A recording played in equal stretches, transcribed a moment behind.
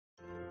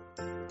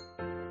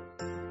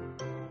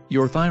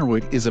Your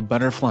thyroid is a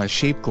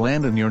butterfly-shaped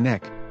gland in your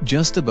neck,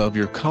 just above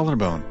your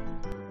collarbone.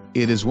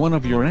 It is one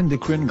of your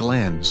endocrine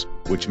glands,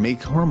 which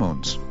make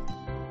hormones.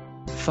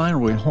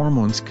 Thyroid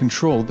hormones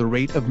control the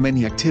rate of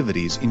many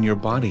activities in your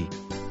body.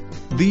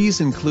 These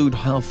include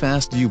how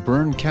fast you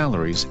burn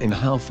calories and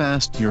how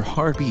fast your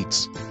heart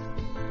beats.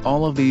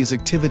 All of these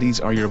activities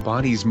are your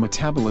body's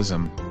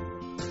metabolism.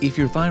 If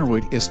your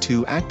thyroid is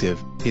too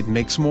active, it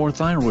makes more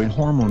thyroid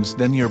hormones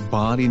than your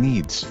body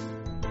needs.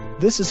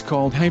 This is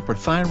called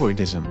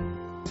hyperthyroidism.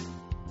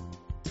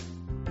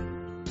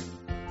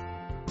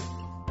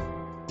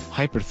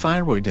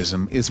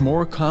 Hyperthyroidism is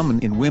more common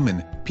in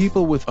women,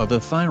 people with other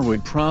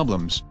thyroid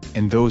problems,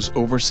 and those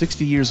over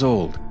 60 years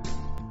old.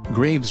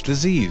 Graves'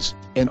 disease,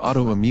 an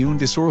autoimmune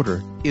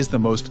disorder, is the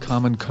most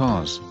common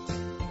cause.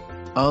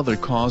 Other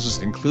causes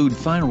include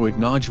thyroid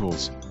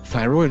nodules,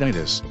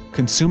 thyroiditis,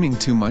 consuming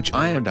too much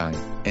iodine,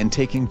 and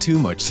taking too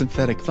much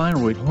synthetic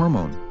thyroid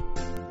hormone.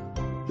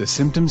 The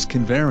symptoms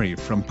can vary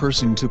from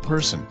person to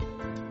person.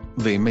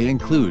 They may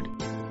include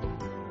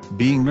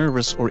being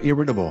nervous or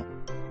irritable,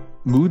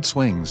 mood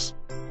swings,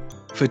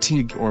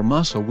 fatigue or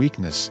muscle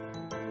weakness,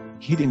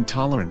 heat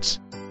intolerance,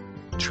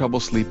 trouble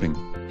sleeping,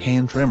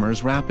 hand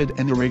tremors, rapid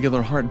and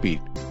irregular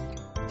heartbeat,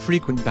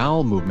 frequent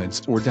bowel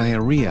movements or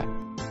diarrhea,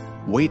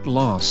 weight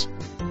loss,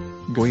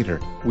 goiter,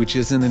 which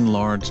is an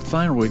enlarged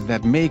thyroid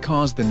that may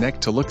cause the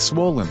neck to look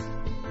swollen.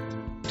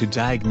 To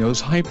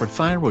diagnose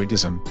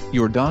hyperthyroidism,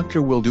 your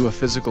doctor will do a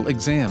physical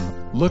exam,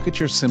 look at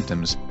your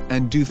symptoms,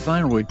 and do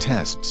thyroid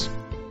tests.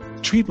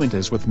 Treatment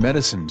is with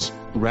medicines,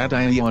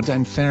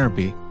 iodine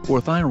therapy,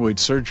 or thyroid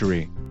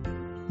surgery.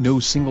 No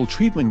single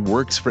treatment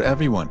works for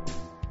everyone.